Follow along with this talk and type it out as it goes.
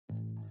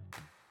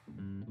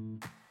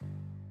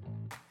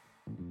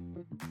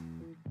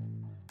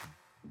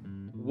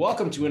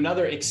Welcome to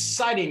another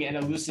exciting and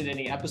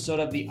elucidating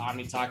episode of the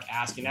OmniTalk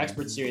Ask an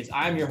Expert series.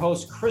 I'm your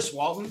host, Chris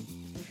Walton.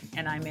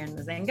 And I'm Ann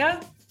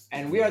Mazenga.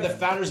 And we are the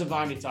founders of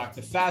OmniTalk,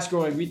 the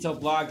fast-growing retail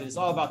blog that is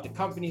all about the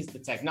companies, the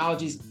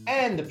technologies,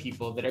 and the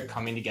people that are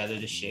coming together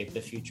to shape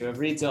the future of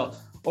retail.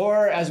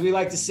 Or, as we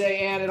like to say,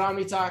 Ann, at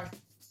OmniTalk,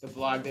 the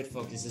blog that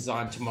focuses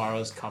on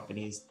tomorrow's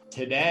companies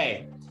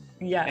today.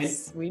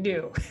 Yes, we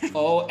do.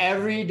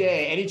 Every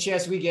day, any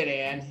chance we get,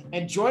 Ann.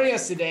 And joining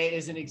us today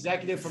is an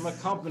executive from a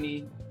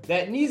company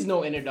that needs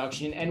no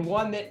introduction and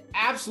one that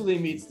absolutely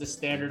meets the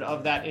standard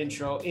of that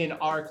intro in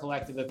our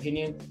collective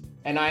opinion.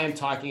 And I am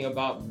talking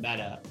about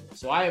Meta.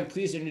 So I am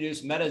pleased to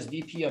introduce Meta's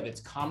VP of its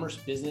commerce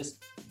business,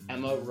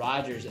 Emma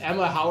Rogers.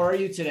 Emma, how are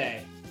you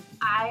today?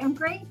 I am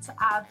great.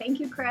 Thank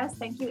you, Chris.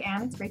 Thank you,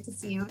 Ann. It's great to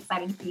see you.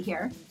 Excited to be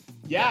here.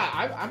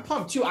 Yeah, I'm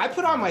pumped too. I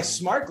put on my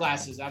smart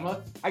glasses,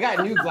 Emma. I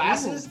got new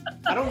glasses.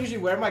 I don't usually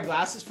wear my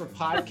glasses for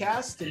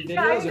podcasts and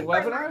videos and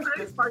webinars.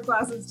 I smart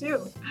glasses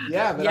too.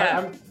 Yeah, but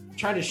I'm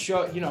trying to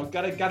show,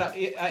 gotta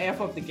amp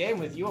up the game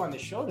with you on the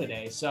show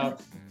today. So,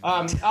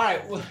 all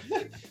right.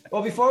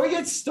 Well, before we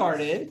get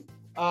started,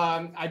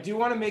 I do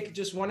want to make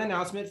just one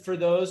announcement for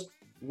those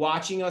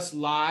watching us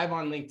live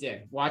on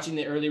LinkedIn, watching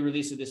the early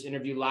release of this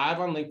interview live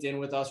on LinkedIn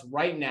with us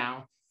right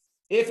now.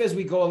 If, as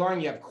we go along,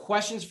 you have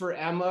questions for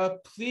Emma,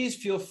 please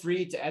feel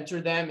free to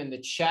enter them in the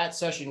chat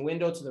session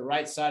window to the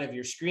right side of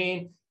your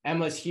screen.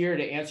 Emma's here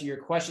to answer your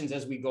questions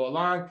as we go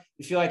along. If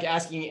you feel like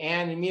asking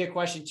Ann and me a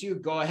question too,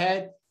 go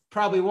ahead.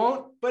 Probably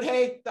won't, but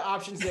hey, the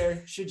option's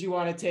there should you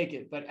want to take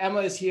it. But Emma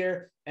is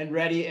here and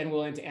ready and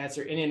willing to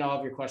answer any and all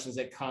of your questions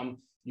that come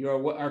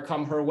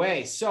her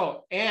way.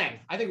 So, Ann,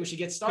 I think we should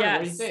get started. Yes,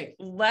 what do you think?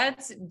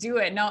 Let's do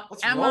it. Now,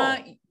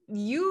 Emma,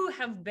 you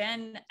have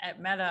been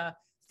at Meta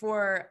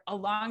for a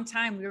long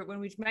time. When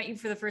we met you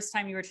for the first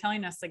time, you were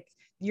telling us like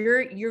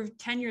your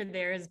tenure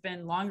there has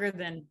been longer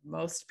than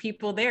most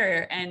people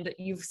there, and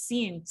you've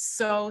seen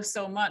so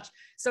much.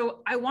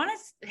 So I want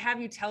to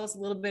have you tell us a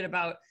little bit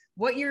about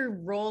what your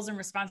roles and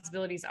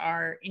responsibilities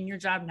are in your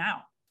job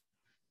now.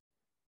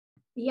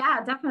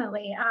 Yeah,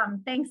 definitely.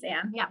 Thanks,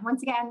 Ann. Yeah,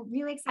 once again,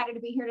 really excited to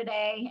be here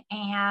today.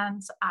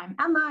 And I'm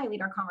Emma. I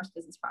lead our commerce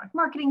business product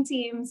marketing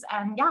teams.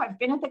 And yeah, I've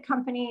been at the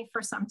company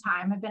for some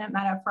time. I've been at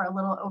Meta for a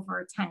little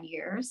over 10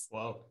 years.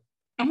 Wow.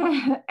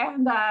 And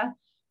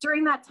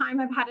during that time,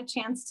 I've had a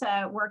chance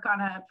to work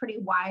on a pretty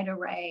wide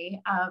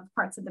array of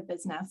parts of the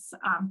business,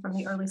 from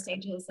the early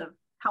stages of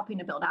helping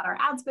to build out our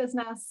ads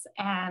business.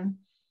 And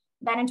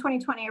then in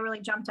 2020, I really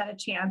jumped at a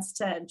chance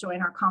to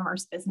join our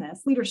commerce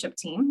business leadership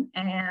team.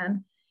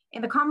 And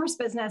in the commerce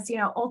business,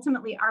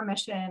 ultimately our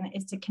mission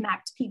is to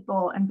connect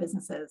people and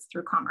businesses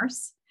through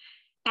commerce.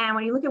 And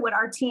when you look at what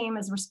our team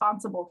is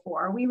responsible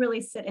for, we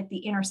really sit at the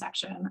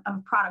intersection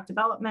of product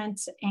development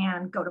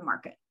and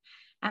go-to-market.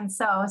 And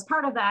so as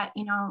part of that,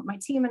 my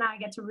team and I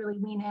get to really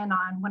lean in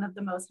on one of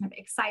the most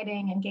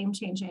exciting and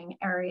game-changing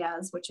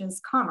areas, which is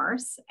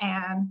commerce.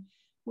 And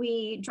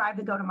we drive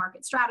the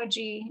go-to-market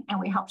strategy and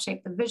we help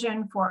shape the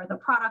vision for the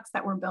products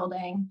that we're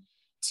building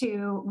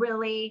to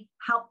really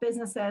help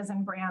businesses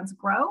and brands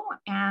grow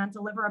and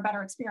deliver a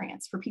better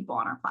experience for people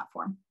on our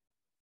platform.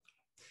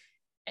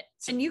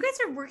 And you guys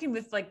are working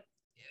with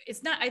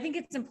I think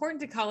it's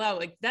important to call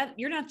out that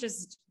you're not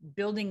just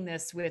building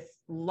this with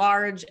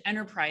large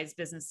enterprise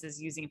businesses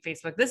using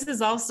Facebook. This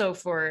is also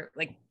for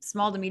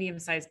small to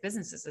medium-sized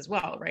businesses as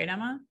well, right,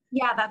 Emma?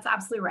 Yeah, that's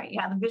absolutely right.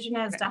 Yeah, the vision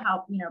is to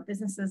help,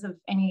 businesses of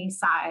any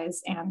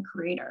size and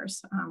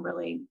creators,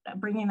 really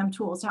bringing them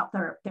tools to help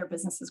their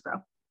businesses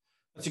grow.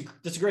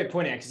 That's a great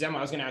point, Ann, because Emma,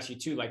 I was going to ask you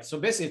too. So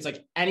basically, it's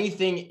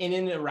anything in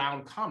and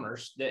around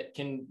commerce that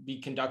can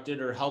be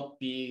conducted or help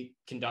be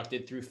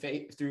conducted through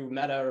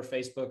Meta or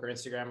Facebook or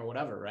Instagram or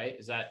whatever,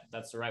 right?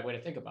 That's the right way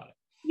to think about it?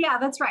 Yeah,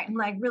 that's right. And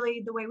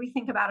really the way we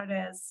think about it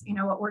is,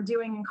 what we're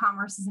doing in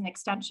commerce is an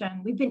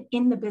extension. We've been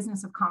in the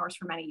business of commerce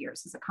for many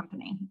years as a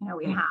company.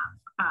 We have,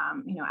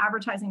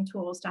 advertising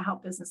tools to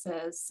help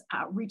businesses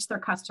reach their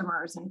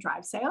customers and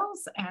drive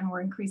sales. And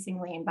we're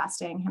increasingly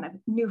investing in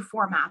new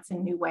formats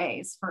and new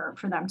ways for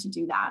them to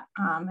do that,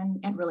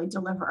 and really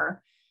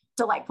deliver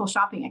delightful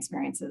shopping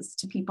experiences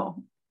to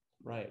people.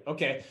 Right.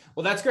 Okay.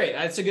 Well, that's great.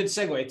 That's a good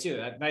segue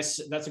too.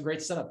 That's a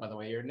great setup, by the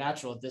way. You're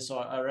natural at this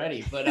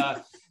already.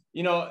 But,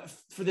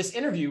 for this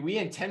interview, we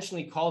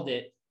intentionally called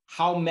it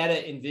How Meta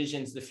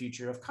Envisions the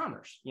Future of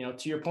Commerce,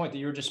 to your point that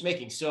you were just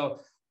making.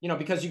 So,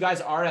 because you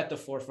guys are at the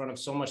forefront of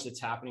so much that's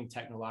happening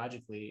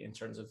technologically in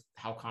terms of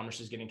how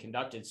commerce is getting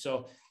conducted.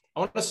 So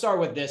I want to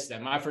start with this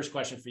then. My first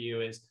question for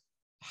you is,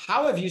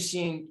 how have you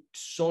seen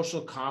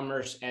social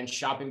commerce and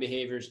shopping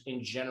behaviors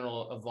in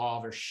general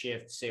evolve or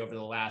shift, say, over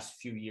the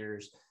last few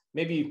years?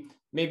 Maybe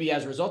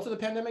as a result of the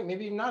pandemic,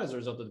 maybe not as a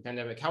result of the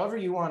pandemic, however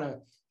you want to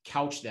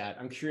couch that.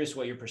 I'm curious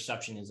what your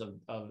perception is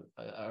of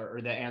or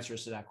the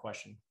answers to that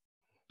question.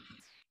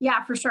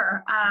 Yeah, for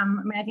sure.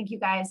 I think you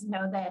guys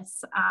know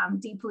this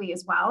deeply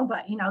as well,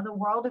 but the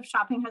world of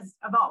shopping has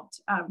evolved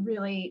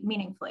really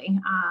meaningfully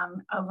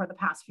over the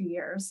past few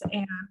years.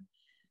 And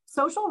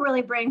social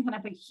really brings kind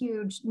of a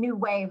huge new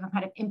wave of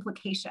kind of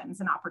implications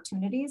and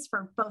opportunities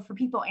for both for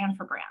people and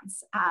for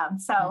brands.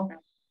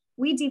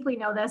 We deeply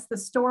know this. The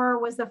store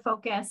was the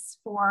focus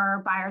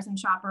for buyers and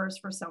shoppers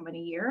for so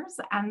many years.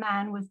 And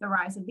then with the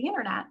rise of the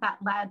internet, that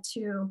led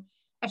to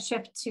a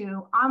shift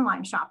to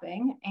online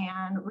shopping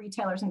and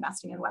retailers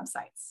investing in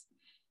websites.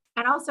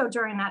 And also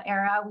during that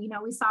era,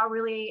 we saw a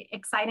really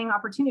exciting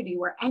opportunity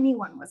where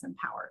anyone was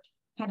empowered,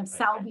 kind of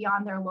sell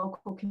beyond their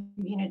local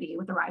community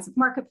with the rise of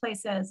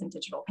marketplaces and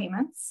digital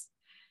payments.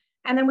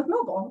 And then with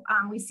mobile,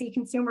 we see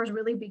consumers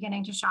really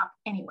beginning to shop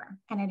anywhere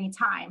and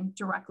anytime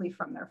directly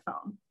from their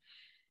phone.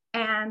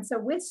 And so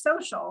with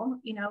social,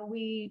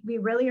 we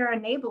really are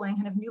enabling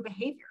kind of new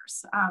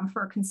behaviors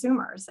for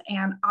consumers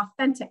and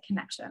authentic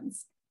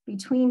connections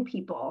between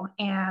people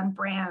and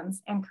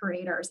brands and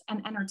creators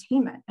and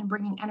entertainment, and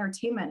bringing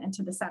entertainment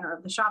into the center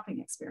of the shopping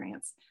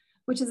experience,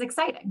 which is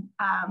exciting.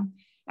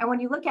 And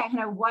when you look at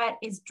kind of what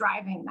is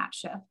driving that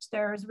shift,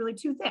 there's really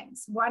two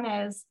things. One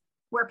is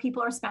where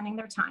people are spending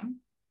their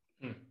time.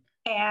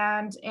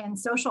 And in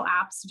social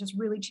apps, just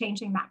really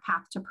changing that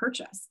path to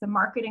purchase. The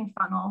marketing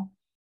funnel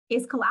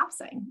is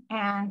collapsing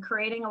and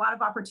creating a lot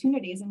of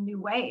opportunities in new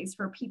ways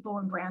for people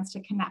and brands to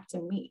connect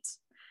and meet.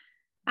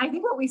 I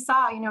think what we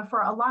saw,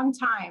 for a long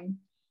time,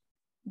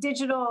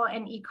 digital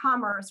and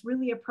e-commerce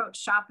really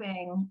approached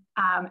shopping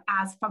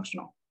as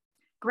functional,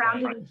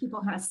 grounded in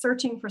people kind of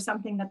searching for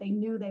something that they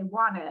knew they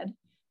wanted.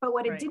 But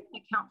what it didn't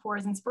account for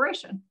is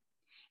inspiration,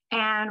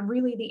 and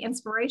really the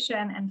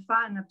inspiration and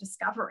fun of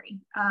discovery.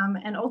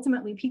 And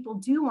ultimately, people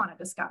do want to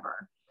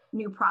discover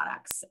new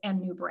products and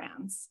new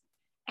brands.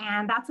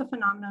 And that's a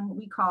phenomenon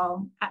we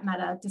call at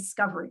Meta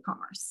discovery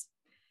commerce.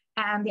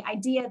 And the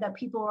idea that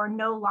people are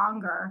no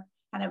longer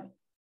kind of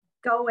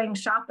going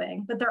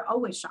shopping, but they're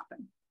always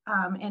shopping.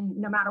 And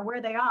no matter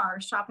where they are,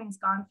 shopping's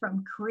gone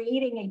from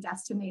creating a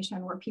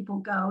destination where people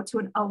go to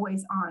an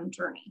always on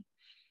journey.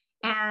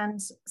 And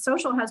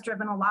social has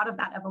driven a lot of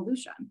that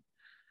evolution.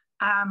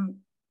 And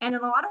in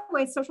a lot of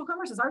ways, social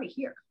commerce is already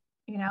here.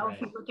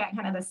 If you look at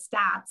kind of the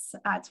stats,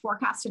 it's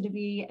forecasted to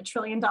be $1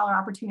 trillion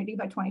opportunity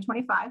by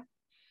 2025.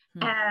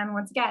 And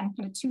once again,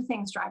 kind of two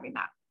things driving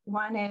that.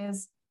 One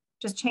is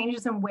just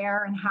changes in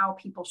where and how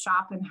people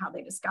shop and how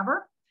they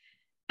discover.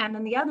 And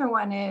then the other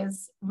one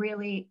is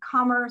really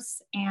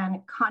commerce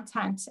and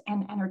content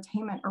and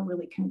entertainment are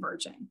really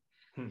converging.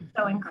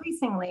 So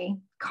increasingly,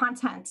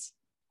 content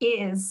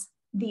is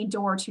the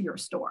door to your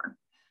store.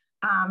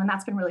 And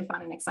that's been really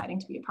fun and exciting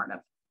to be a part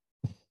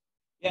of.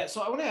 Yeah,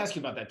 so I want to ask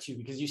you about that too,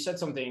 because you said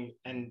something,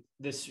 and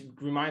this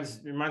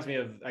reminds me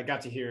of, I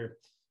got to hear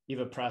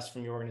Eva Press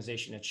from your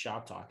organization at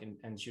Shop Talk,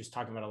 and she was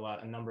talking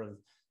about a number of,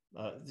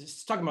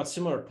 just talking about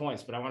similar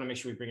points, but I want to make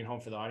sure we bring it home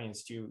for the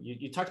audience too.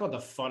 You talked about the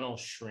funnel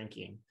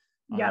shrinking,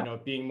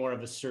 being more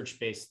of a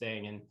search-based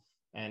thing,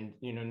 and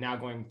now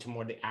going to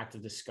more the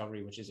active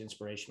discovery, which is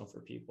inspirational for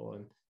people.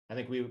 And I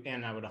think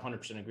I would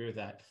 100% agree with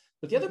that.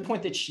 But the other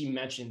point that she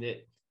mentioned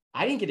that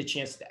I didn't get a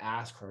chance to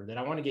ask her, that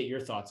I want to get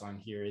your thoughts on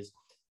here, is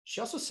she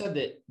also said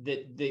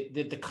that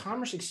the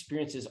commerce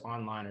experiences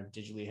online or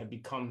digitally have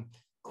become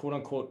quote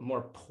unquote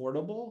more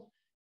portable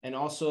and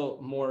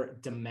also more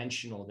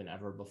dimensional than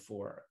ever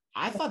before.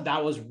 I thought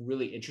that was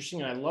really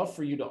interesting. And I'd love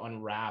for you to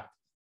unwrap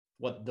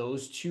what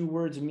those two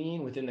words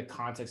mean within the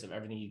context of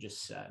everything you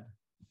just said.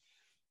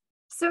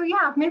 So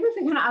yeah, maybe if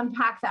we kind of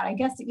unpack that, I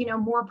guess,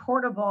 more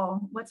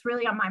portable, what's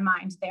really on my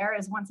mind there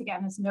is, once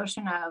again, this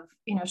notion of,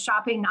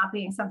 shopping not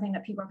being something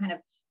that people are kind of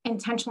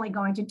intentionally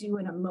going to do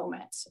in a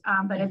moment,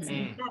 but it's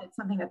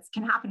something that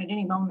can happen at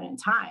any moment in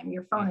time.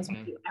 Your phone is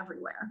with you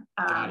everywhere.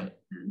 Got it.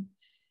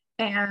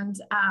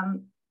 And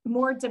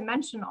more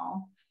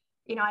dimensional,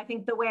 I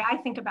think the way I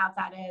think about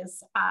that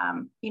is,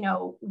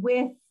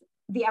 with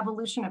the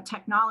evolution of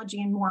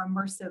technology and more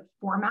immersive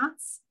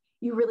formats,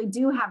 you really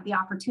do have the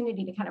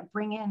opportunity to kind of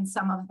bring in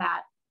some of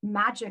that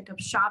magic of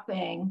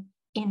shopping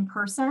in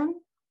person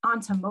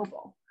onto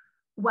mobile,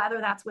 whether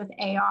that's with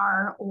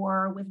AR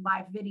or with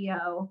live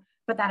video.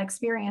 But that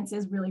experience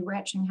is really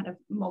rich and kind of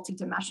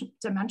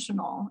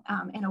multi-dimensional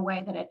in a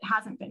way that it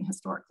hasn't been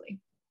historically.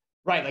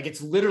 Right, like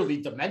it's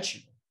literally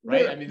dimensional,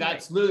 right? I mean,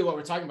 that's literally what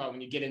we're talking about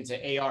when you get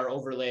into AR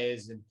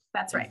overlays and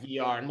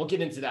VR. And we'll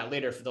get into that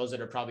later for those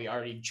that are probably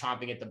already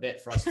chomping at the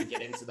bit for us to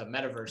get into the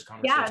metaverse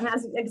conversation. Yeah,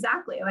 and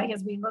exactly. Like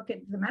as we look at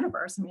the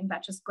metaverse, I mean,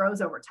 that just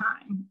grows over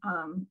time.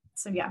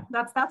 So yeah,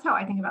 that's how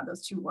I think about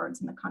those two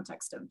words in the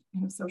context of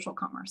social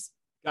commerce.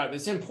 Got it.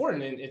 It's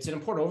important, and it's an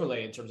important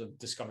overlay in terms of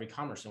discovery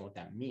commerce and what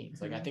that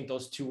means. Like, I think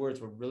those two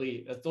words were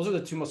really, those are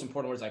the two most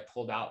important words I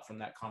pulled out from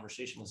that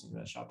conversation listening to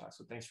that Shop Talk.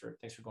 So thanks for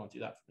going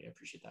through that for me. I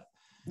appreciate that.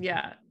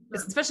 Yeah,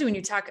 especially when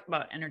you talk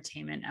about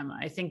entertainment, Emma.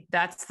 I think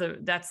that's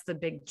the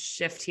big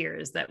shift here,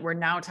 is that we're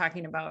now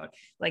talking about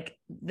like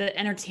the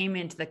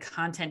entertainment, the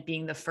content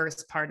being the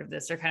first part of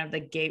this, or kind of the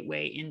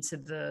gateway into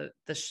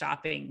the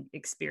shopping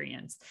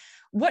experience.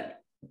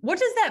 What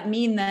does that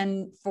mean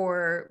then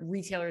for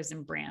retailers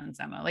and brands,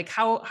 Emma? Like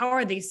how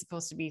are they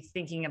supposed to be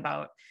thinking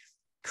about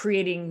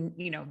creating,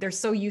 they're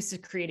so used to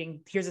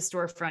creating, here's a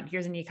storefront,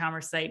 here's an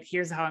e-commerce site,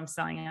 here's how I'm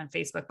selling it on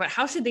Facebook, but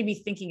how should they be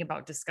thinking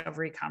about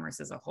discovery commerce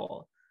as a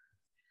whole?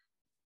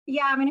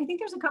 Yeah, I mean, I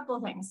think there's a couple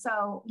of things.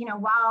 So,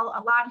 while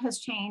a lot has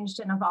changed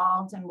and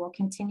evolved and will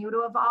continue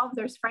to evolve,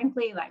 there's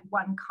frankly like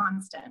one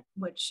constant,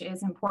 which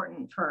is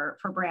important for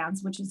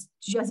brands, which is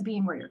just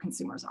being where your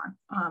consumers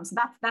are. So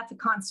that's a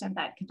constant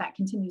that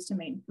continues to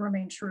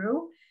remain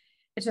true.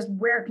 It's just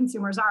where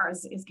consumers are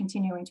is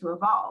continuing to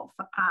evolve.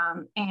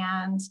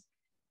 And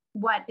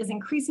what is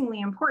increasingly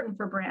important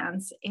for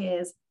brands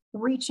is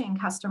reaching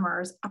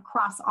customers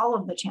across all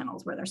of the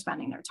channels where they're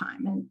spending their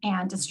time,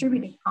 and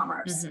distributing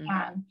commerce.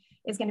 And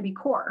is going to be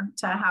core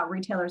to how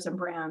retailers and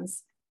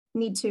brands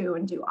need to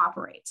and do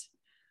operate.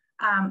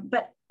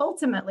 But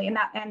ultimately, and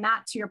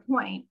that to your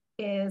point,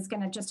 is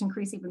going to just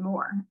increase even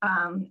more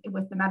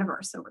with the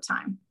metaverse over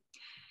time.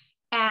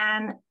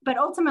 But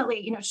ultimately,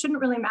 it shouldn't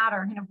really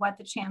matter kind of what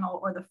the channel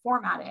or the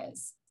format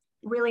is.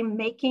 Really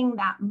making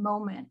that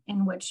moment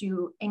in which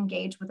you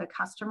engage with a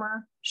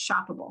customer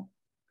shoppable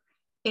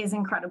is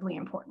incredibly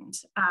important.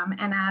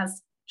 And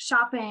as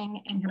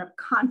shopping and kind of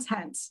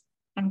content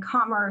and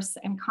commerce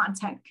and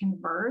content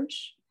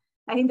converge,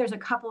 I think there's a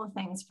couple of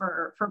things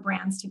for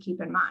brands to keep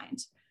in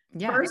mind.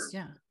 First,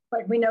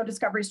 like we know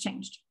discovery's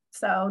changed.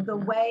 So the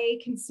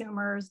way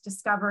consumers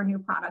discover new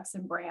products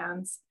and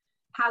brands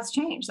has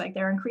changed. Like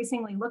they're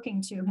increasingly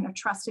looking to kind of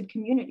trusted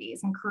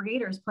communities, and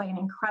creators play an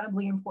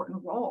incredibly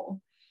important role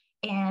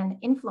in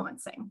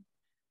influencing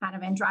kind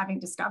of and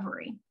driving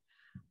discovery.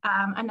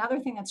 Another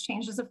thing that's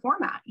changed is a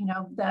format,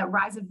 the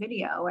rise of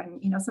video,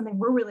 and, something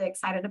we're really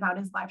excited about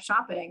is live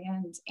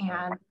shopping.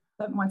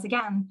 But once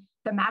again,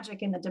 the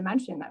magic and the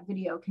dimension that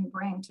video can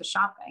bring to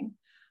shopping.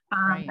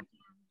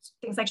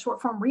 Things like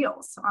short form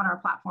reels on our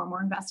platform.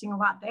 We're investing a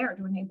lot there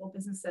to enable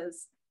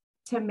businesses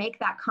to make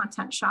that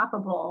content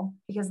shoppable,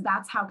 because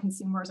that's how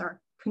consumers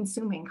are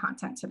consuming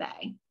content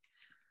today.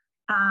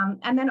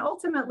 And then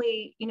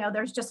ultimately,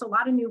 there's just a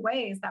lot of new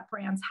ways that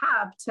brands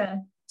have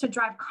to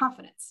drive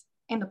confidence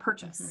in the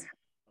purchase.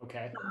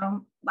 Okay.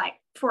 Like,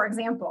 for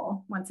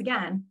example, once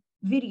again,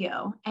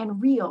 video and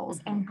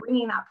reels and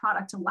bringing that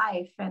product to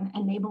life and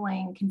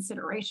enabling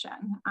consideration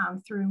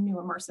through new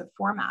immersive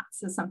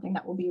formats is something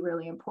that will be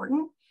really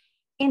important,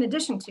 in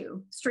addition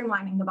to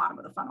streamlining the bottom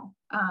of the funnel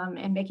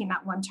and making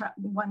that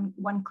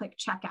one-click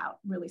checkout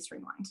really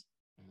streamlined.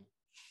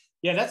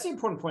 Yeah, that's the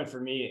important point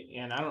for me.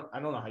 And I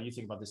don't know how you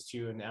think about this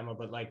too, and Emma,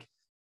 but like,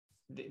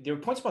 there are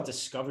points about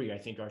discovery I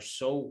think are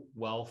so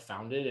well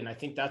founded. And I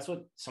think that's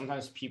what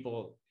sometimes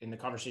people in the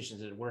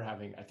conversations that we're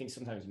having, I think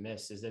sometimes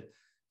miss, is that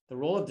the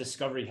role of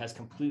discovery has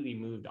completely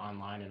moved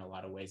online in a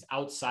lot of ways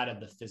outside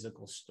of the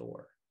physical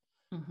store,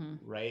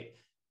 right?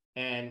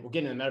 And we'll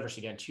get into the metaverse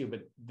again too,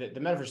 but the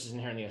metaverse is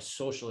inherently a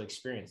social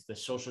experience, the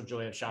social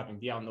joy of shopping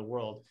beyond the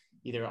world,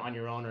 either on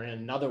your own or in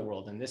another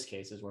world, in this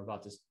case, as we're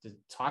about to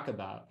talk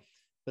about.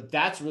 But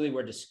that's really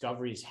where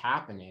discovery is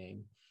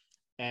happening.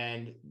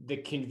 And the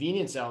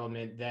convenience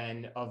element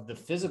then of the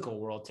physical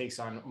world takes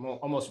on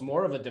almost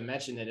more of a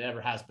dimension than it ever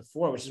has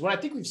before, which is what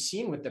I think we've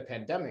seen with the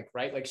pandemic,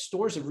 right? Like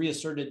stores have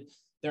reasserted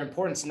their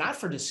importance, not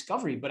for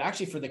discovery, but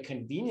actually for the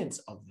convenience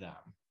of them.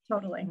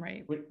 Totally.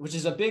 Right. Which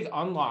is a big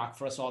unlock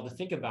for us all to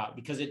think about,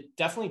 because it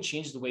definitely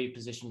changes the way you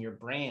position your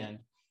brand,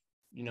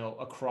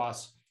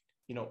 across,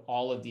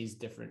 all of these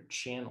different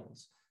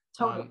channels.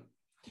 Totally.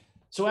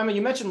 So Emma,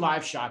 you mentioned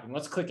live shopping.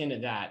 Let's click into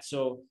that.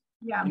 So,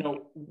 yeah.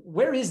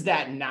 Where is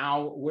that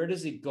now? Where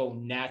does it go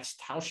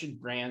next? How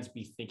should brands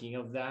be thinking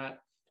of that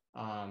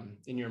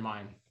in your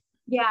mind?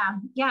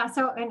 Yeah.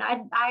 So, and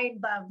I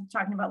love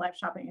talking about live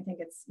shopping. I think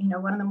it's,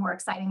 one of the more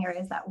exciting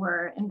areas that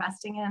we're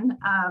investing in.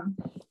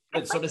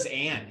 But so does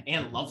Anne.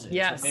 Anne loves it.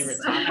 Yes. It's her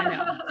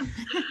favorite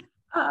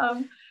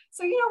topic.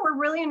 So, we're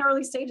really in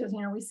early stages.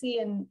 We see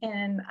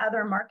in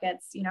other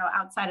markets,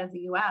 outside of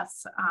the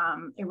US,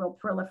 a real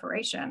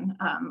proliferation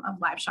of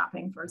live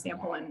shopping, for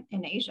example,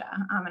 in Asia.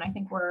 And I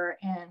think we're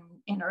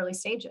in early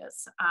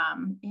stages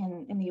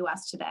in the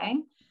US today.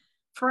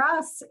 For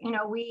us,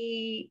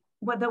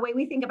 the way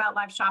we think about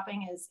live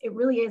shopping is it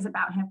really is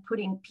about kind of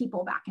putting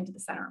people back into the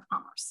center of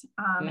commerce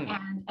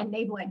and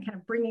enabling, kind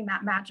of bringing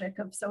that magic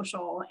of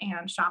social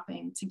and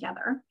shopping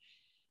together.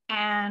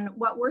 And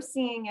what we're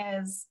seeing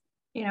is,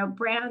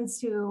 brands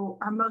who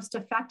are most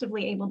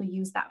effectively able to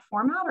use that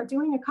format are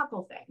doing a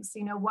couple things.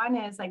 One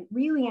is like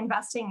really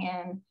investing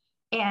in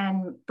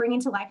and bringing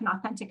to life an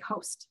authentic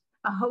host,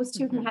 a host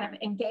who can kind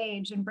of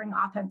engage and bring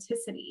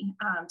authenticity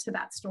to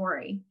that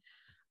story.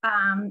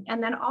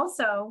 And then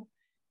also,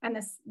 and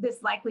this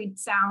likely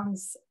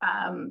sounds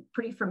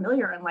pretty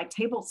familiar and like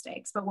table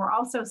stakes, but we're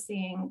also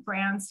seeing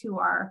brands who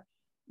are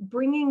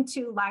bringing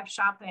to live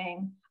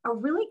shopping a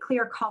really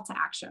clear call to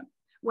action,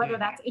 whether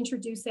that's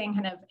introducing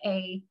kind of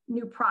a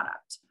new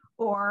product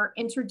or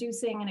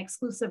introducing an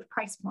exclusive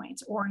price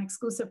point or an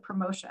exclusive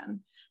promotion.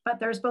 But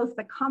there's both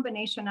the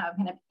combination of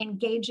kind of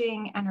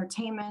engaging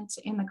entertainment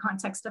in the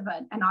context of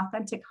an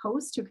authentic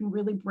host who can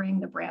really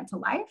bring the brand to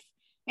life,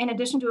 in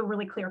addition to a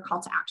really clear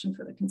call to action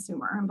for the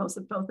consumer. And both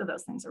of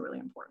those things are really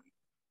important.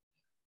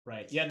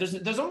 Right. Yeah.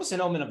 There's almost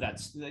an element of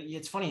that.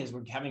 It's funny as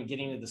we're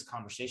getting into this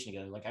conversation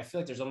together. Like, I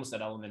feel like there's almost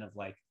that element of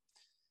like,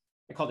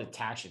 I called it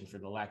taction for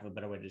the lack of a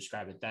better way to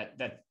describe it.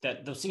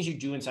 That those things you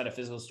do inside a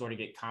physical store to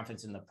get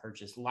confidence in the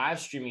purchase,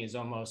 live streaming is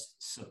almost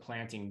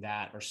supplanting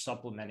that or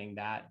supplementing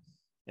that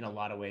in a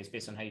lot of ways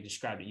based on how you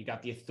described it. You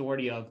got the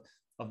authority of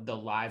the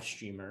live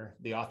streamer,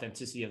 the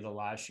authenticity of the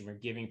live streamer,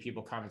 giving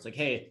people confidence like,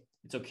 hey,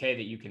 it's okay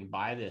that you can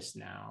buy this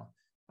now.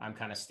 I'm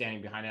kind of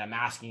standing behind it. I'm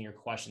asking your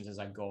questions as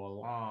I go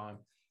along.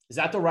 Is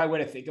that the right way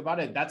to think about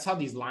it? That's how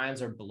these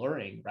lines are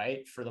blurring,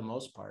 right? For the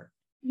most part.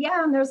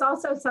 Yeah, and there's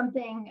also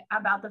something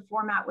about the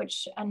format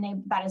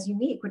that is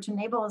unique, which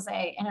enables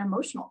an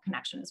emotional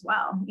connection as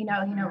well.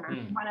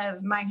 One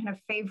of my kind of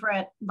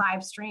favorite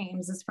live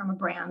streams is from a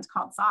brand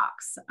called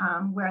Zox,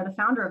 where the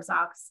founder of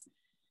Zox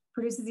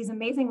produces these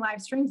amazing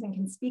live streams and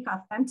can speak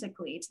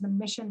authentically to the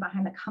mission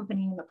behind the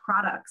company and the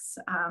products.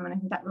 And I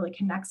think that really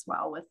connects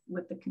well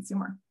with the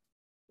consumer.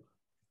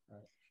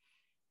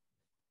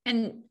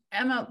 And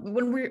Emma,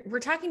 when we're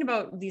talking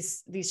about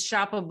these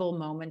shoppable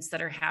moments that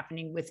are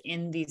happening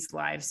within these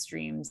live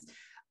streams,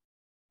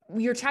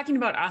 you're talking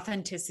about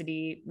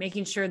authenticity,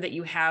 making sure that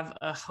you have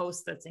a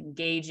host that's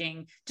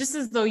engaging, just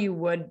as though you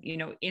would,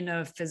 in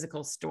a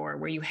physical store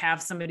where you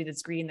have somebody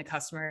that's greeting the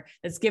customer,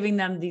 that's giving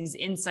them these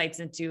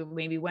insights into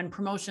maybe when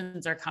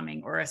promotions are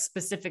coming or a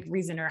specific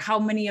reason, or how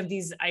many of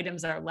these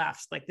items are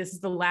left. Like, this is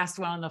the last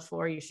one on the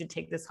floor. You should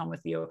take this home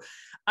with you.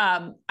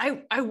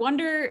 I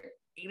wonder,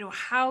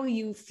 how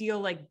you feel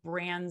like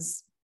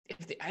brands,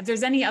 if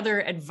there's any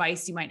other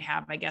advice you might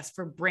have, I guess,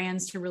 for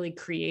brands to really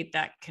create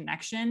that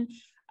connection,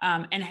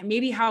 and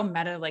maybe how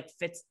Meta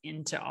fits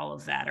into all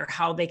of that, or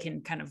how they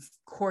can kind of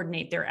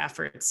coordinate their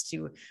efforts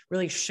to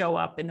really show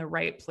up in the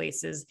right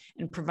places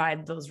and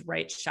provide those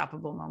right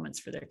shoppable moments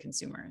for their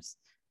consumers.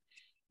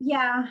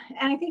 Yeah,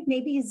 and I think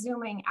maybe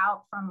zooming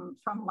out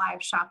from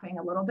live shopping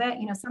a little bit,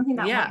 something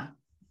that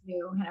we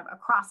do kind of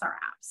across our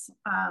apps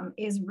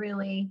is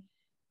really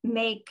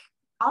make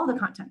all the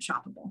content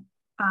shoppable.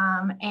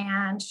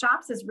 And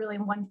Shops is really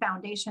one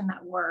foundation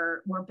that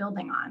we're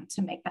building on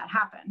to make that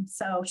happen.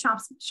 So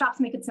Shops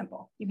make it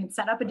simple. You can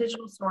set up a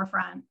digital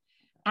storefront,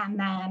 and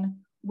then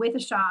with a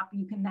shop,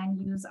 you can then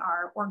use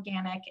our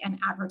organic and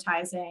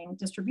advertising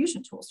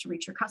distribution tools to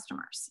reach your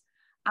customers,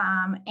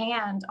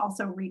 and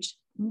also reach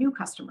new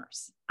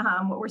customers.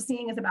 What we're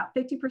seeing is about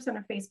 50%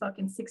 of Facebook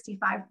and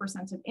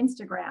 65% of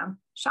Instagram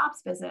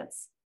Shops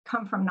visits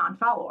come from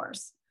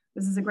non-followers.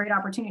 This is a great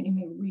opportunity to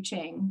be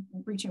reaching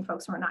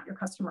folks who are not your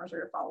customers or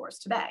your followers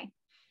today.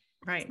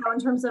 Right. So in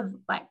terms of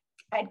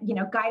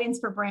guidance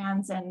for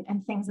brands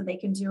and things that they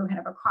can do kind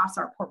of across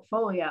our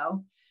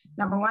portfolio,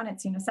 number one,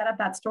 it's, set up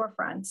that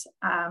storefront,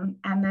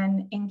 and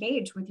then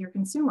engage with your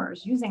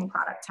consumers using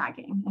product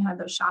tagging and have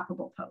those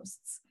shoppable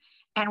posts.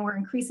 And we're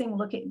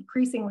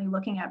increasingly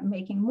looking at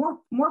making more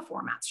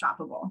formats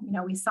shoppable.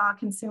 We saw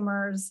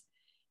consumers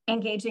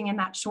engaging in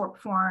that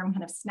short form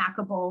kind of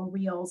snackable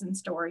reels and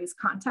stories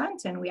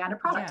content, and we added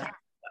product tags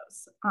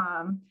to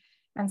those.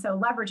 And so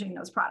leveraging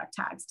those product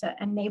tags to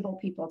enable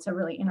people to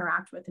really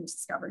interact with and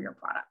discover your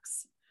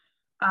products.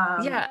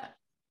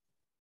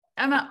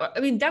 Emma,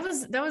 I mean, that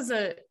was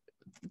a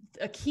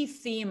key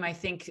theme, I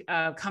think,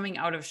 coming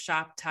out of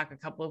Shop Talk a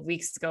couple of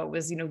weeks ago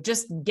was,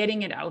 just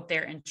getting it out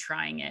there and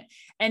trying it.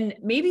 And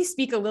maybe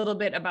speak a little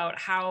bit about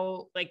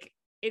how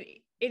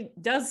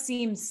it does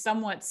seem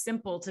somewhat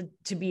simple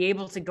to be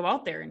able to go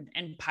out there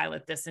and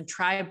pilot this and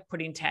try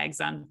putting tags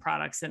on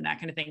products and that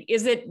kind of thing.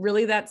 Is it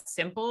really that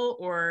simple?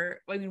 Or,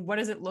 what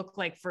does it look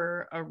like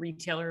for a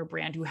retailer or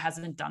brand who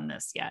hasn't done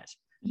this yet?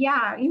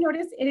 Yeah,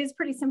 it is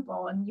pretty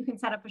simple. And you can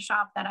set up a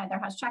shop that either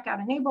has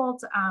checkout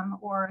enabled,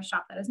 or a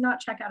shop that is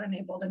not checkout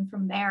enabled. And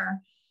from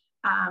there,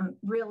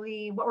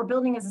 really what we're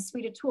building is a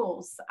suite of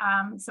tools.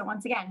 So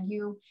once again,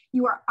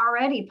 you are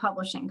already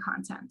publishing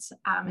content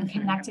and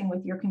connecting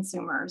with your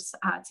consumers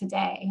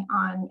today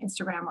on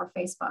Instagram or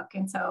Facebook.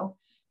 And so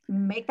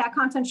make that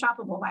content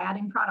shoppable by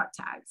adding product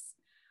tags.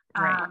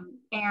 Right.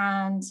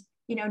 And,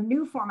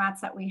 new formats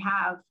that we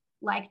have,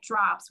 like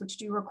drops, which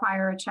do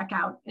require a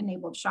checkout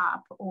enabled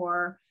shop,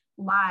 or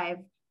live,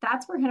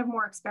 that's where kind of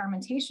more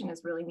experimentation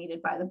is really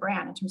needed by the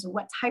brand in terms of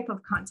what type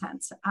of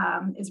content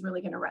is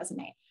really going to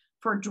resonate.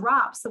 For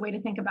drops, the way to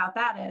think about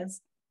that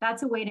is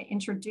that's a way to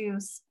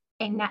introduce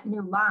a net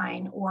new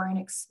line or an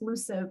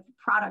exclusive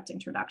product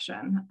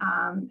introduction.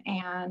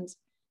 And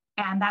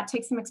that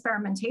takes some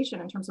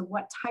experimentation in terms of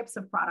what types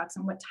of products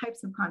and what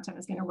types of content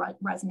is going to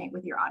resonate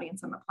with your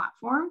audience on the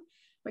platform.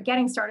 But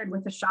getting started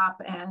with the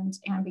shop and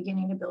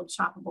beginning to build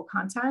shoppable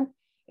content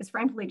is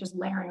frankly just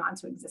layering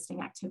onto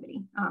existing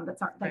activity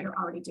that you're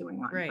already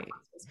doing on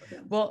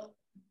Facebook. Well,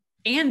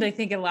 and I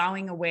think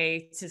allowing a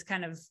way to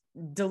kind of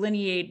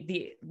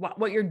delineate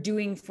what you're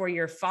doing for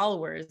your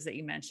followers that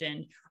you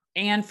mentioned,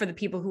 and for the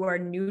people who are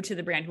new to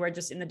the brand, who are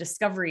just in the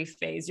discovery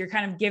phase, you're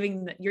kind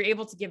of you're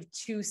able to give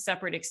two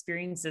separate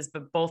experiences,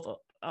 but both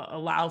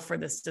allow for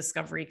this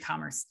discovery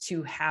commerce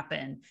to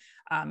happen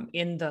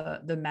in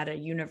the Meta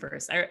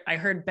universe. I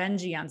heard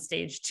Benji on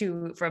stage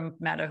too from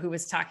Meta, who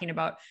was talking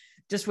about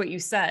just what you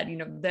said,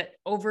 that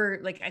over,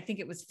 like, I think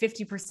it was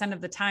 50% of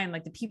the time,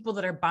 like the people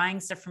that are buying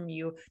stuff from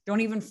you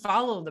don't even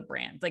follow the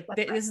brand. Like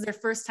this is their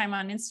first time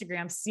on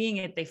Instagram seeing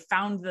it. They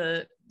found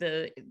the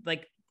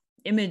like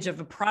image of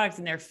a product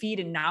in their feed,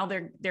 and now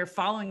they're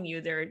following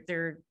you.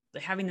 They're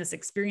having this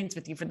experience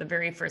with you for the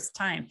very first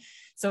time.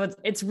 So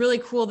it's really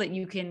cool that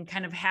you can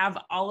kind of have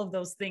all of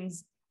those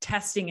things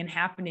testing and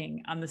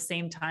happening on the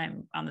same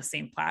time on the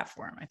same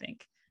platform, I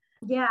think.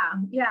 Yeah.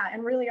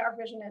 And really our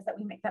vision is that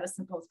we make that as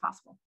simple as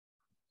possible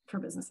for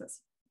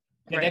businesses.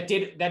 Yeah,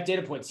 right. That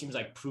data point seems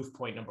like proof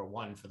point number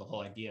one for the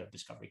whole idea of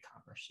discovery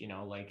commerce.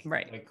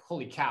 Like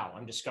holy cow,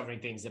 I'm discovering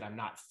things that I'm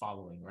not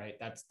following. Right.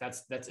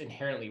 That's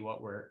inherently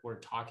what we're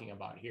talking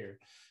about here.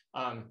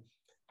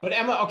 But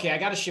Emma, okay, I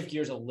got to shift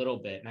gears a little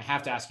bit, and I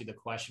have to ask you the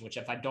question, which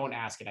if I don't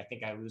ask it, I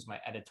think I lose my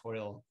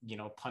editorial,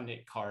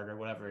 pundit card or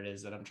whatever it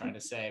is that I'm trying to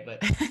say. But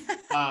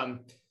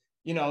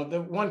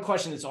the one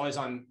question that's always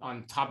on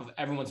top of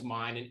everyone's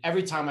mind, and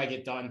every time I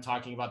get done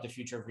talking about the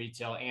future of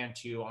retail and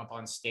up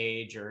on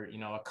stage or,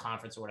 a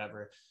conference or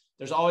whatever,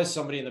 there's always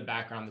somebody in the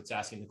background that's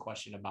asking the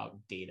question about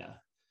data.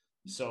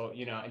 So,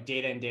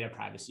 data and data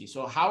privacy.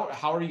 So how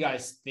are you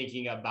guys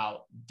thinking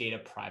about data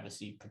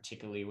privacy,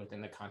 particularly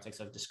within the context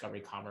of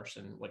discovery commerce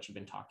and what you've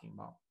been talking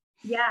about?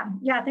 Yeah.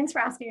 Thanks for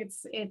asking.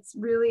 It's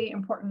really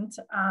important.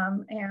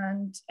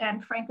 And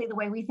frankly, the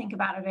way we think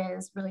about it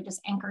is really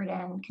just anchored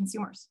in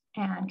consumers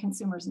and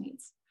consumers'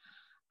 needs.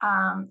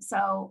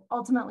 So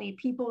ultimately,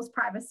 people's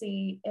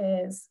privacy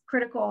is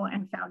critical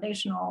and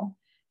foundational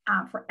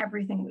for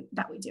everything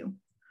that we do.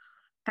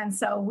 And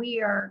so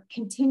we are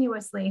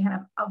continuously kind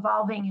of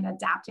evolving and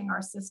adapting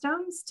our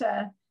systems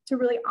to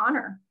really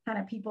honor kind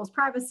of people's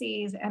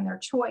privacies and their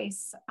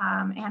choice,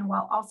 and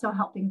while also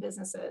helping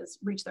businesses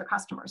reach their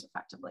customers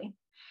effectively.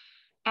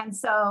 And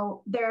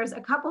so there's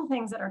a couple of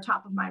things that are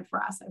top of mind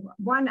for us.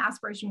 One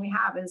aspiration we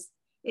have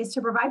is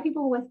to provide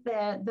people with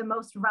the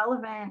most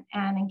relevant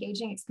and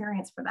engaging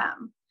experience for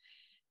them.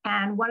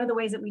 And one of the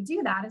ways that we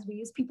do that is we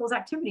use people's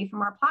activity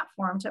from our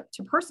platform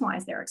to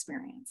personalize their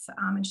experience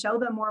and show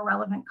them more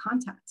relevant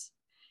content.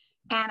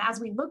 And as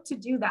we look to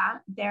do that,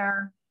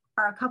 there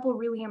are a couple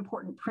really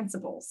important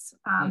principles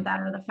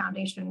that are the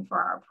foundation for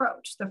our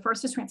approach. The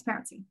first is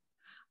transparency,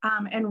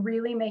 and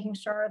really making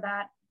sure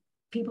that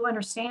people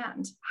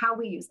understand how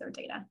we use their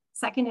data.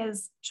 Second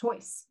is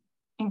choice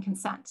and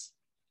consent,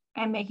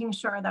 and making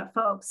sure that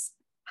folks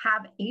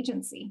have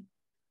agency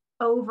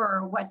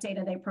over what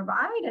data they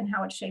provide and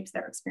how it shapes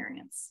their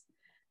experience.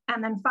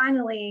 And then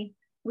finally,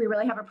 we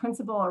really have a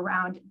principle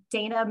around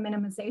data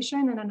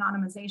minimization and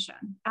anonymization.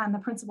 And the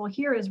principle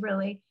here is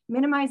really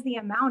minimize the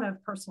amount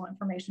of personal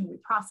information we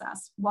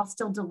process while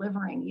still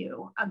delivering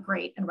you a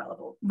great and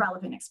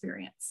relevant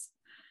experience.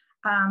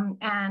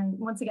 And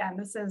once again,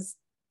 this is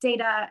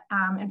data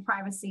and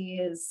privacy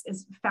is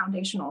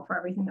foundational for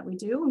everything that we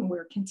do. And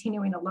we're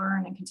continuing to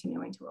learn and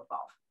continuing to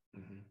evolve.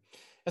 Mm-hmm.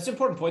 That's an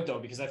important point though,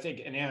 because I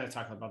think, and Anna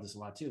talked about this a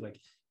lot too, like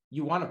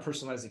you want a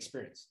personalized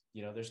experience.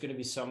 There's going to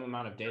be some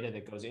amount of data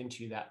that goes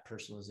into that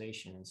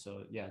personalization. And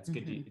so, yeah, it's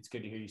good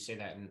to hear you say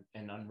that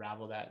and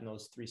unravel that in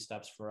those 3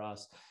 steps for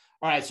us.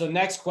 All right. So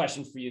next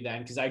question for you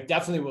then, because I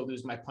definitely will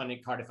lose my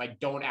pundit card if I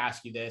don't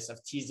ask you this.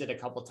 I've teased it a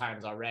couple of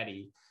times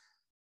already.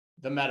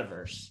 The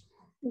metaverse.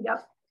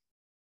 Yep.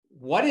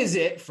 What is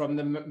it from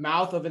the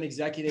mouth of an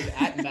executive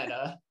at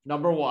Meta,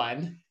 number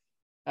one?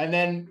 And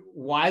then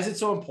why is it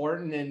so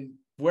important, and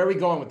where are we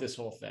going with this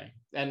whole thing?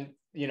 And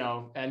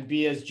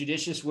be as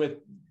judicious with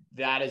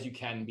that as you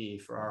can be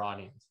for our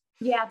audience.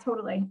 Yeah,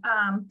 totally.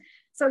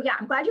 So yeah,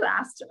 I'm glad you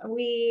asked.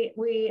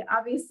 We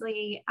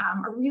obviously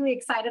are really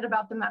excited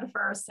about the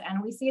metaverse,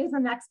 and we see it as the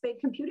next big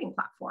computing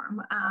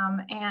platform.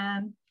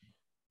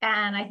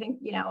 And I think,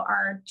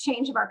 our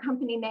change of our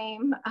company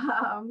name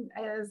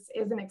is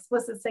an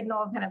explicit signal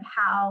of kind of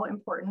how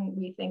important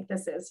we think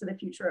this is to the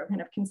future of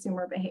kind of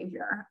consumer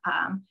behavior.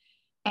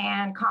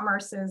 And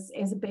commerce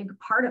is a big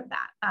part of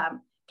that.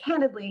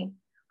 Candidly,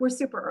 we're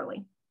super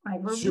early.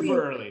 Right? We're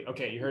super early.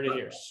 Okay, you heard it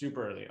here.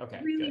 Super early. Okay,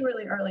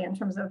 really early in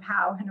terms of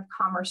how kind of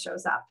commerce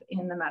shows up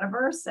in the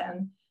metaverse.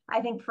 And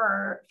I think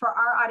for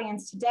our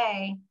audience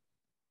today,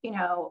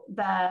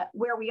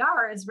 where we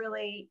are is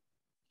really,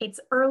 it's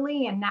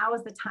early, and now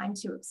is the time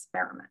to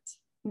experiment.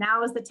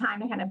 Now is the time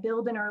to kind of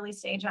build an early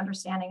stage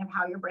understanding of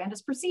how your brand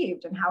is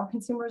perceived and how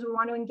consumers will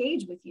want to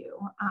engage with you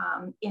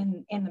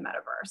in the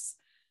metaverse.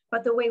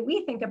 But the way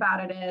we think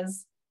about it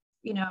is,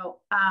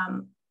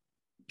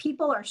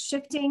 people are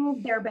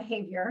shifting their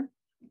behavior.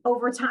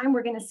 Over time,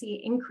 we're going to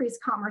see increased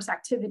commerce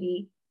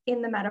activity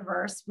in the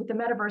metaverse, with the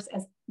metaverse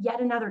as yet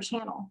another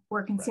channel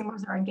where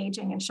consumers are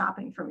engaging and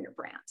shopping from your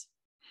brand.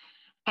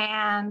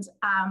 And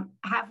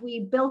have we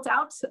built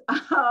out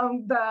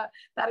that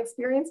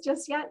experience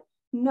just yet?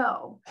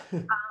 No,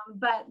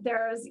 but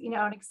there's,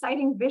 an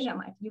exciting vision.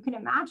 Like you can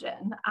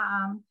imagine,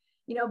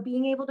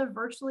 being able to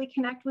virtually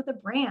connect with a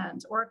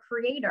brand or a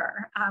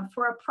creator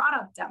for a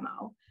product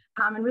demo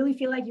and really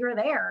feel like you're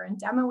there and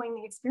demoing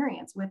the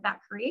experience with that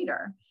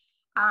creator.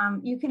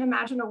 You can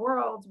imagine a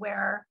world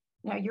where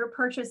you're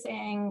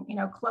purchasing,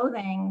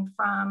 clothing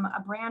from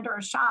a brand or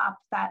a shop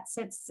that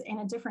sits in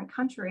a different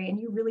country, and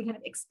you really kind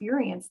of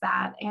experience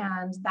that,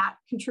 and that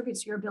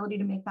contributes to your ability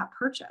to make that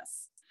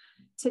purchase.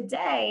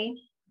 Today,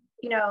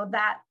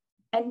 that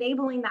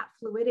enabling that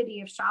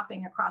fluidity of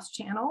shopping across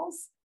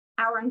channels,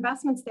 our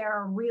investments there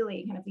are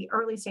really kind of the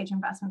early stage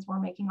investments we're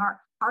making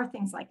are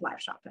things like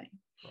live shopping,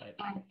 right,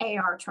 and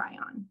AR try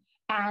on,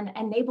 and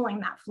enabling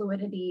that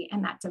fluidity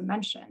and that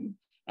dimension.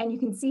 And you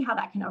can see how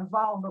that can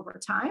evolve over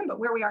time. But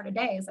where we are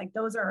today is like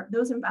those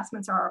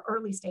investments are our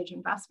early stage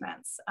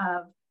investments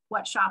of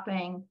what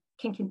shopping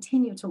can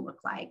continue to look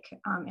like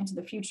into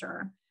the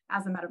future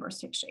as the metaverse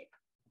takes shape.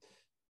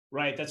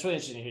 Right. That's really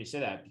interesting to hear you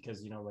say that,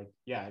 because,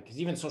 because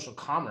even social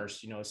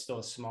commerce, is still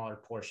a smaller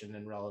portion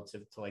than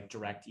relative to like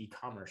direct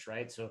e-commerce.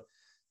 Right. So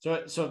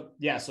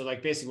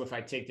like basically if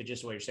I take the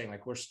gist of what you're saying,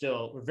 like we're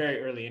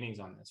very early innings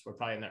on this. We're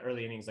probably in the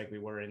early innings, like we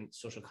were in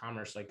social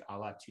commerce, like a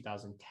la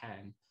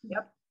 2010.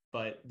 Yep.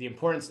 But the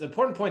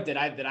important point that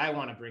I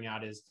want to bring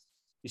out is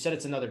you said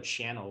it's another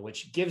channel,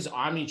 which gives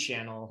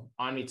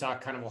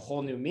OmniTalk kind of a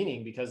whole new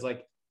meaning, because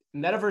like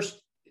metaverse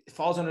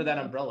falls under that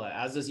umbrella,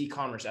 as does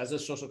e-commerce, as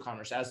does social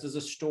commerce, as does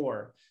a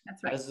store,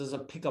 that's right, as does a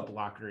pickup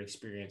locker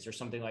experience or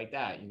something like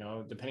that,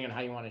 depending on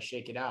how you want to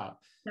shake it out.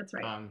 That's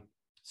right.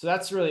 So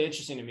that's really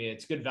interesting to me.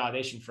 It's good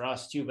validation for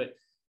us too. But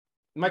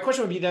my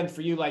question would be then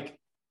for you, like,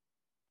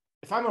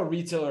 if I'm a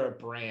retailer or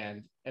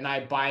brand and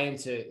I buy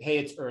into, hey,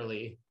 it's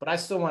early, but I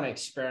still want to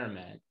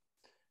experiment.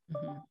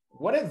 Mm-hmm.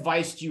 What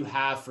advice do you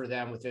have for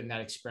them within that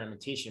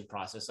experimentation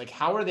process? Like,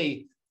 how are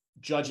they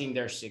judging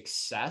their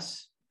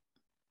success?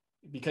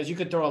 Because you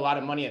could throw a lot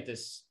of money at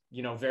this,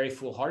 very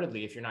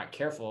foolhardily if you're not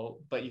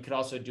careful, but you could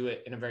also do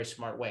it in a very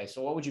smart way.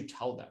 So what would you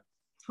tell them?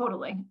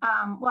 Totally.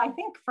 Well, I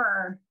think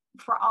for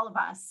all of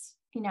us,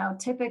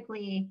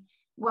 typically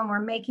when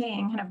we're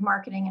making kind of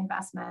marketing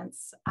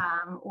investments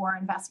or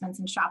investments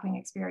in shopping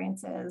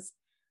experiences,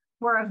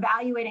 we're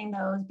evaluating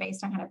those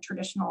based on kind of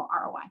traditional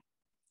ROI.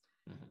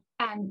 Mm-hmm.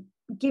 And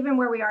given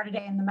where we are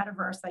today in the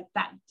metaverse, like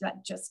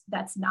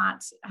that's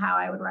not how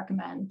I would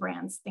recommend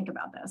brands think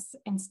about this.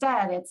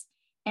 Instead, it's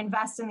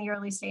invest in the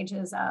early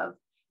stages of,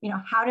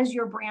 how does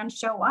your brand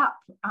show up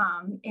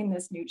in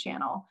this new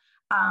channel?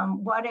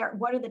 What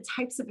are the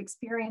types of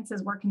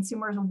experiences where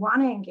consumers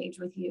want to engage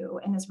with you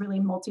in this really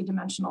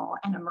multidimensional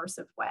and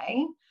immersive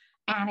way?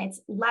 And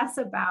it's less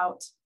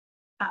about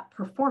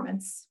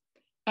performance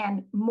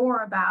and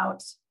more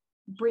about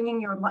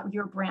bringing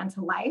your brand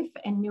to life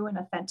in new and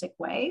authentic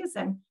ways.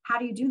 And how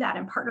do you do that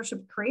in partnership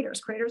with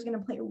creators? Creators are going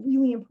to play a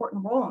really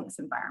important role in this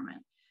environment.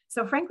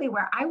 So frankly,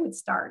 where I would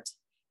start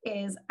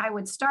is I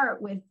would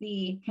start with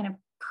the kind of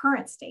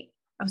current state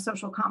of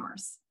social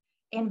commerce.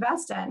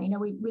 Invest in,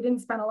 we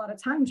didn't spend a lot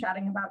of time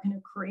chatting about kind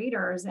of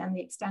creators and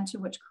the extent to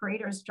which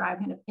creators drive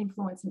kind of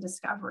influence and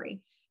discovery.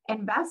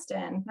 Invest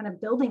in kind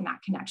of building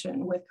that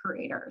connection with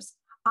creators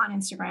on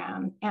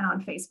Instagram and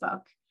on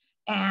Facebook.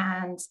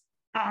 And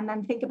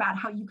then think about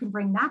how you can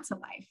bring that to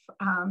life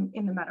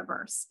in the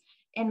metaverse.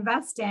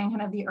 Invest in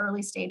kind of the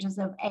early stages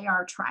of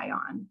AR try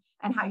on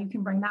and how you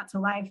can bring that to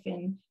life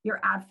in your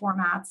ad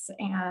formats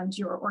and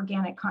your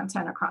organic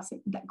content across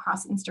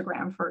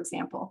Instagram, for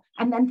example.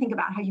 And then think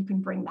about how you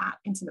can bring that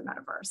into the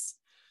metaverse.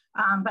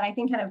 But I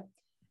think kind of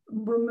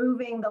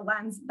removing the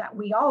lens that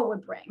we all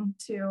would bring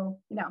to,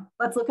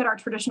 let's look at our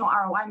traditional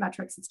ROI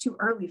metrics. It's too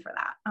early for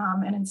that.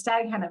 And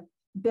instead kind of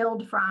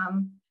build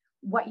from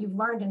what you've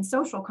learned in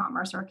social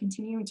commerce or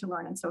continuing to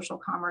learn in social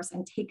commerce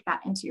and take that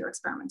into your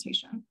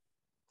experimentation.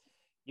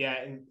 Yeah.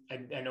 And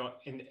I know,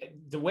 and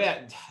the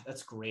way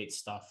that's great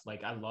stuff.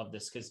 Like, I love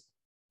this because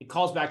it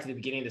calls back to the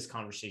beginning of this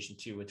conversation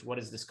too, which what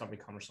is Discovery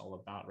Commerce all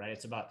about, right?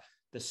 It's about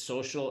the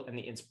social and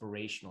the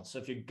inspirational. So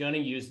if you're going to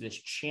use this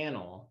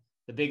channel,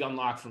 the big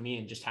unlock for me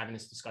and just having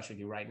this discussion with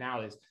you right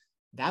now is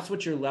that's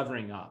what you're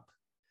levering up.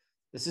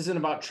 This isn't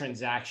about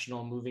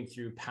transactional,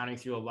 pounding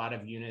through a lot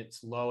of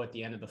units low at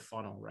the end of the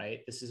funnel, right?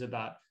 This is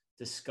about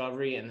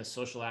discovery and the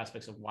social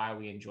aspects of why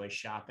we enjoy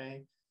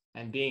shopping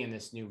and being in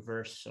this new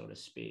verse, so to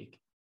speak.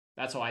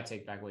 That's how I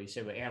take back what you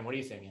said. But Anne, what are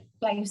you thinking?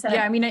 Yeah, you said.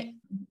 Yeah, I mean,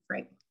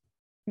 great.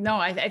 No,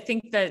 I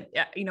think that,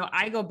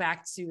 I go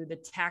back to the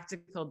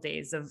tactical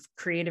days of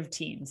creative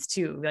teams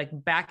too, like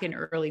back in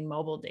early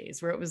mobile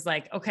days where it was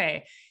like,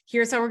 okay,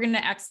 here's how we're going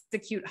to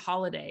execute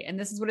holiday. And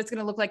this is what it's going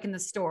to look like in the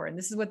store. And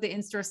this is what the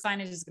in-store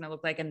signage is going to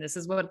look like. And this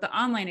is what the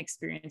online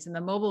experience and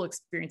the mobile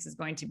experience is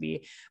going to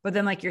be. But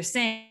then like you're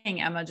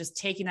saying, Emma, just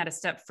taking that a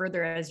step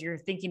further as you're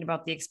thinking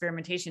about the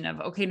experimentation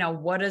of, okay, now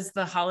what does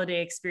the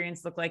holiday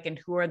experience look like? And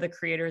who are the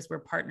creators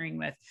we're partnering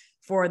with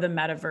for the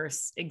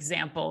metaverse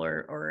example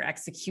or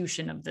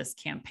execution of this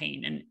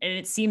campaign? And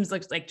it seems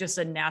like just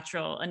a next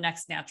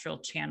natural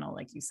channel,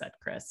 like you said,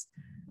 Chris.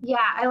 Yeah,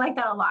 I like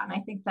that a lot. And I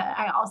think that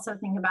I also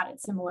think about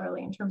it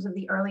similarly in terms of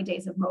the early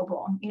days of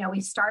mobile.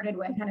 We started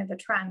with kind of the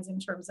trends in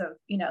terms of,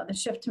 the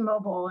shift to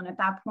mobile. And at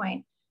that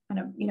point, kind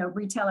of,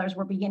 retailers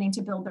were beginning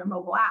to build their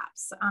mobile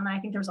apps. And I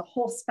think there's a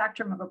whole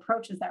spectrum of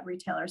approaches that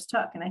retailers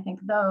took. And I think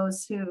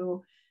those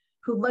who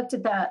who looked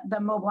at the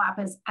mobile app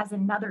as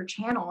another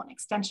channel, an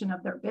extension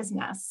of their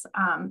business,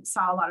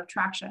 saw a lot of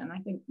traction. I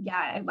think,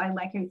 I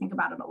like how you think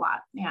about it a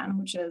lot, Anne,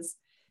 which is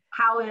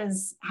how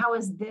is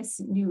this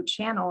new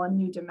channel, a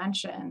new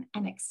dimension,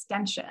 an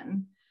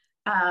extension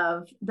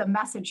of the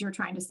message you're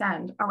trying to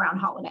send around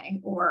holiday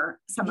or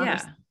some other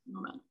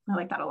moment. I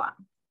like that a lot.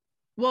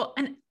 Well,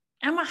 and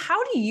Emma,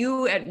 how do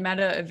you at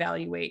Meta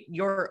evaluate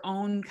your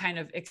own kind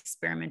of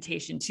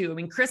experimentation too? I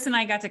mean, Chris and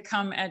I got to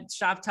come at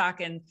Shop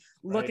Talk and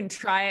look and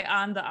try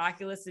on the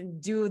Oculus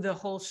and do the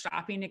whole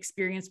shopping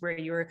experience where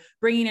you're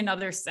bringing in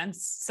other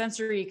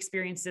sensory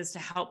experiences to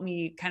help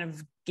me kind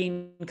of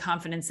gain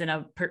confidence in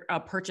a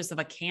purchase of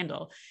a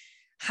candle.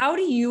 How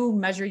do you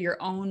measure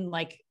your own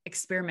like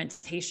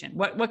experimentation?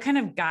 What kind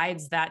of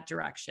guides that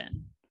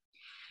direction?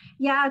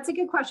 Yeah, it's a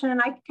good question. And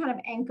I kind of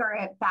anchor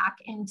it back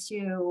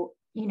into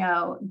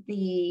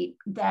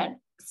that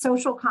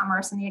social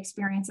commerce and the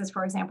experiences,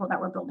 for example,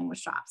 that we're building with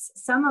shops.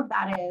 Some of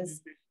that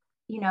is,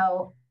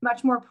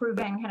 much more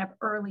proven, kind of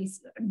early,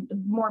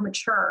 more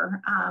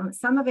mature.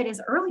 Some of it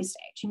is early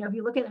stage. If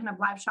you look at kind of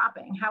live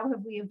shopping, how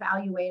have we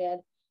evaluated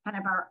kind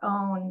of our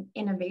own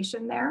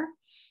innovation there?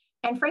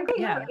 And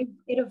frankly, it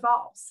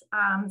evolves.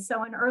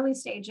 So in early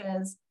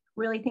stages,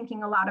 really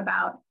thinking a lot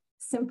about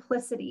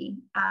simplicity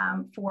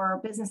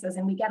for businesses.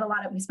 And we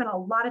spend a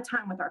lot of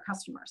time with our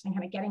customers and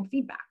kind of getting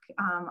feedback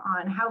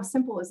on how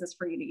simple is this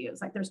for you to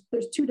use? Like there's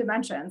two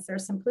dimensions,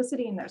 there's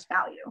simplicity and there's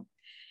value.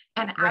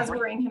 And as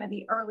we're in kind of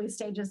the early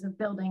stages of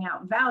building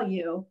out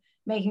value,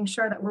 making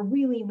sure that we're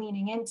really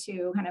leaning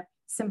into kind of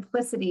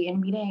simplicity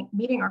and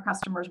meeting our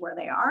customers where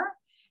they are.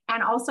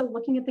 And also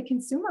looking at the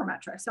consumer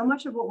metrics. So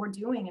much of what we're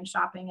doing in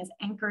shopping is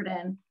anchored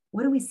in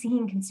what are we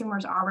seeing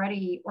consumers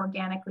already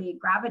organically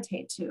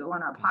gravitate to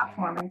on our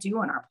platform and do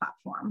on our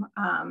platform,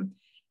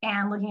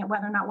 and looking at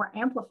whether or not we're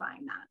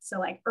amplifying that. So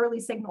like early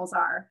signals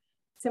are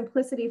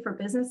simplicity for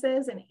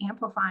businesses and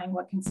amplifying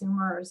what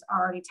consumers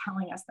are already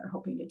telling us they're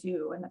hoping to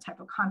do and the type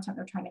of content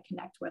they're trying to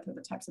connect with or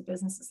the types of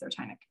businesses they're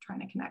trying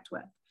to connect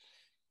with.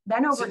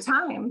 Then over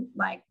time,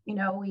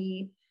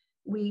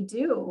 we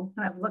do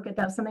kind of look at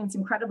that. Something that's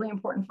incredibly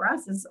important for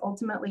us is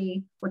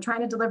ultimately we're trying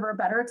to deliver a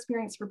better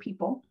experience for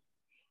people,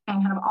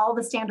 and kind of all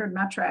the standard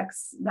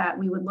metrics that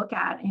we would look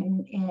at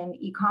in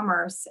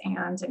e-commerce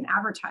and in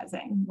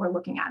advertising, we're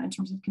looking at in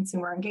terms of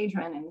consumer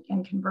engagement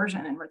and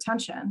conversion and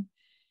retention.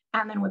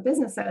 And then with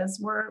businesses,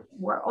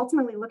 we're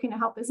ultimately looking to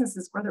help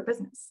businesses grow their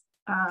business,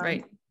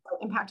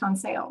 impact on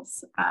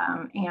sales,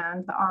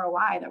 and the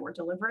ROI that we're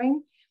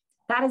delivering.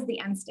 That is the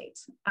end state.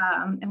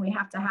 And we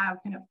have to have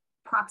kind of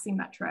proxy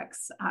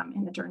metrics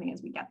in the journey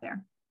as we get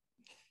there.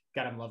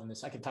 God, I'm loving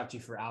this. I could talk to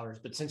you for hours,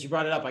 but since you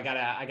brought it up, I gotta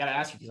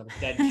ask you because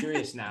I'm dead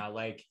curious now.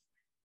 Like,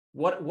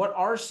 what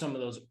are some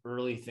of those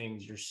early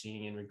things you're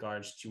seeing in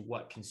regards to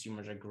what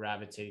consumers are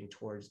gravitating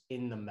towards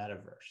in the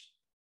metaverse,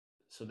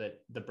 so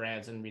that the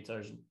brands and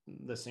retailers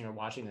listening or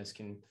watching this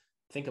can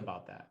think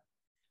about that?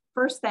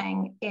 First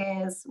thing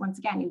is, once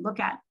again, you look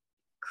at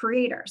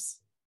creators.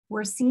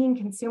 We're seeing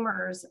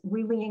consumers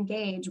really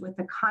engage with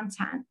the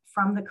content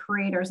from the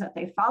creators that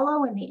they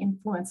follow and the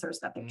influencers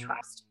that they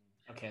trust.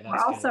 Okay, that's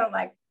we're also good.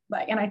 like,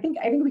 and I think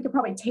we could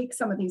probably take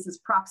some of these as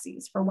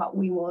proxies for what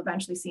we will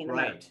eventually see in the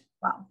metaverse as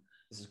well.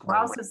 We're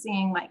also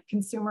seeing like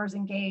consumers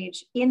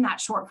engage in that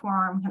short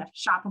form kind of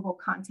shoppable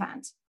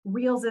content.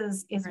 Reels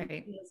is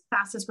the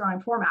fastest growing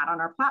format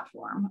on our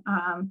platform.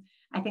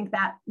 I think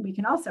that we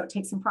can also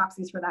take some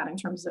proxies for that in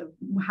terms of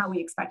how we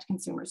expect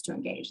consumers to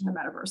engage in the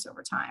metaverse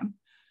over time.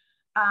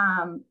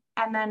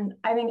 And then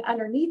I think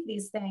underneath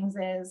these things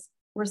is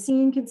we're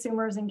seeing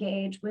consumers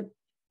engage with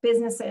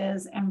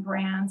businesses and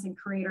brands and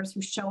creators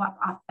who show up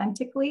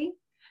authentically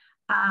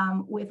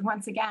with,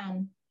 once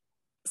again,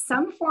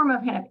 some form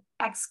of kind of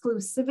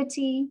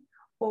exclusivity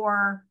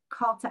or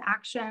call to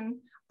action.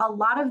 A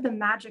lot of the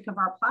magic of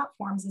our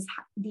platforms is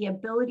the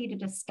ability to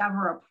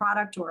discover a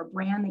product or a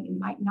brand that you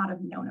might not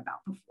have known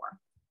about before.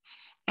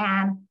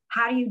 And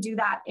how do you do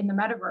that in the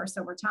metaverse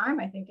over time?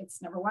 I think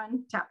it's number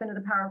one, tap into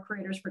the power of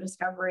creators for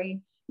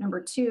discovery.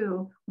 Number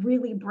two,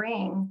 really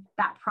bring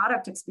that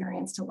product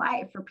experience to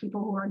life for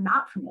people who are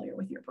not familiar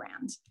with your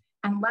brand,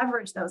 and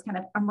leverage those kind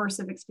of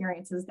immersive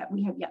experiences that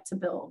we have yet to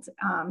build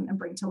and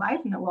bring to life,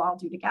 and that we'll all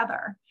do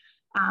together,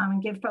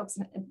 and give folks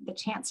the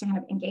chance to kind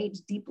of engage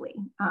deeply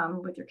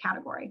with your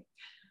category.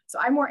 So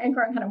I'm more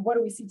anchored on kind of what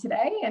do we see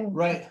today, and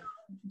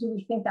do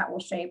we think that will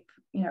shape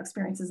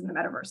experiences in the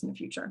metaverse in the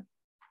future?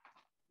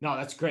 No,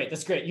 that's great.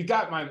 That's great. You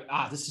got my,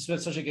 this has been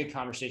such a good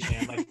conversation.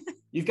 I'm like,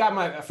 you've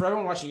got for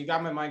everyone watching, you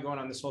got my mind going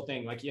on this whole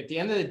thing. Like at the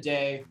end of the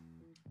day,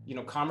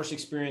 commerce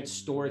experience,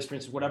 store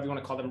experience, whatever you want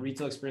to call them,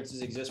 retail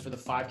experiences exist for the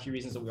 5 key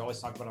reasons that we always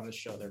talk about on the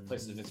show. They're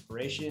places of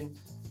inspiration,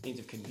 means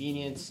of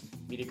convenience,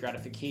 immediate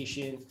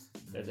gratification.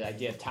 They're the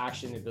idea of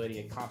traction, the ability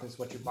to get confidence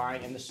what you're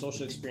buying, and the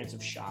social experience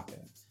of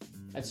shopping.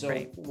 And so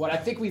what I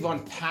think we've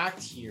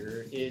unpacked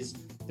here is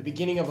the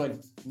beginning of a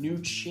new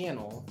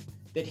channel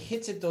that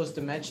hits at those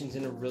dimensions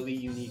in a really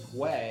unique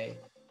way.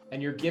 And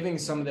you're giving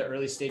some of the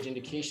early stage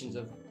indications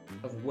of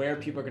of where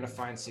people are going to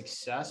find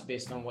success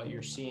based on what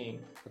you're seeing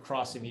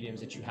across the mediums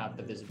that you have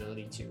the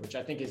visibility to, which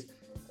I think is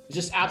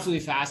just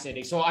absolutely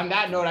fascinating. So on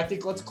that note, I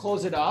think let's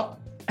close it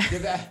up.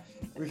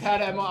 We've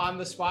had Emma on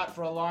the spot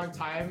for a long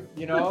time,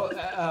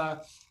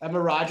 Emma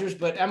Rogers.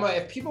 But Emma,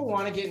 if people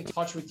want to get in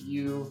touch with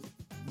you,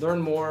 learn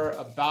more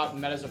about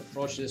Meta's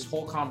approach to this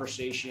whole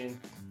conversation,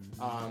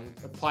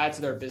 apply it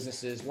to their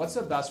businesses, what's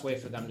the best way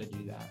for them to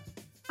do that?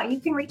 You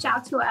can reach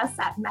out to us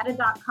at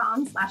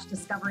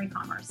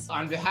meta.com/discoverycommerce.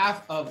 On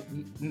behalf of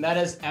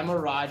Meta's Emma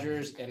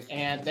Rogers and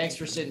Ann, thanks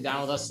for sitting down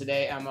with us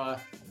today, Emma.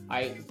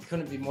 I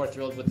couldn't be more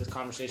thrilled with this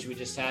conversation we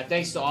just had.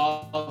 Thanks to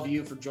all of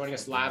you for joining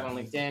us live on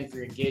LinkedIn, for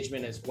your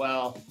engagement as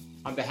well.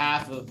 On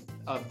behalf of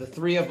the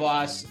three of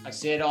us, I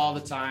say it all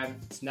the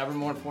time, it's never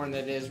more important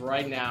than it is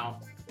right now.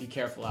 Be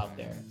careful out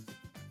there.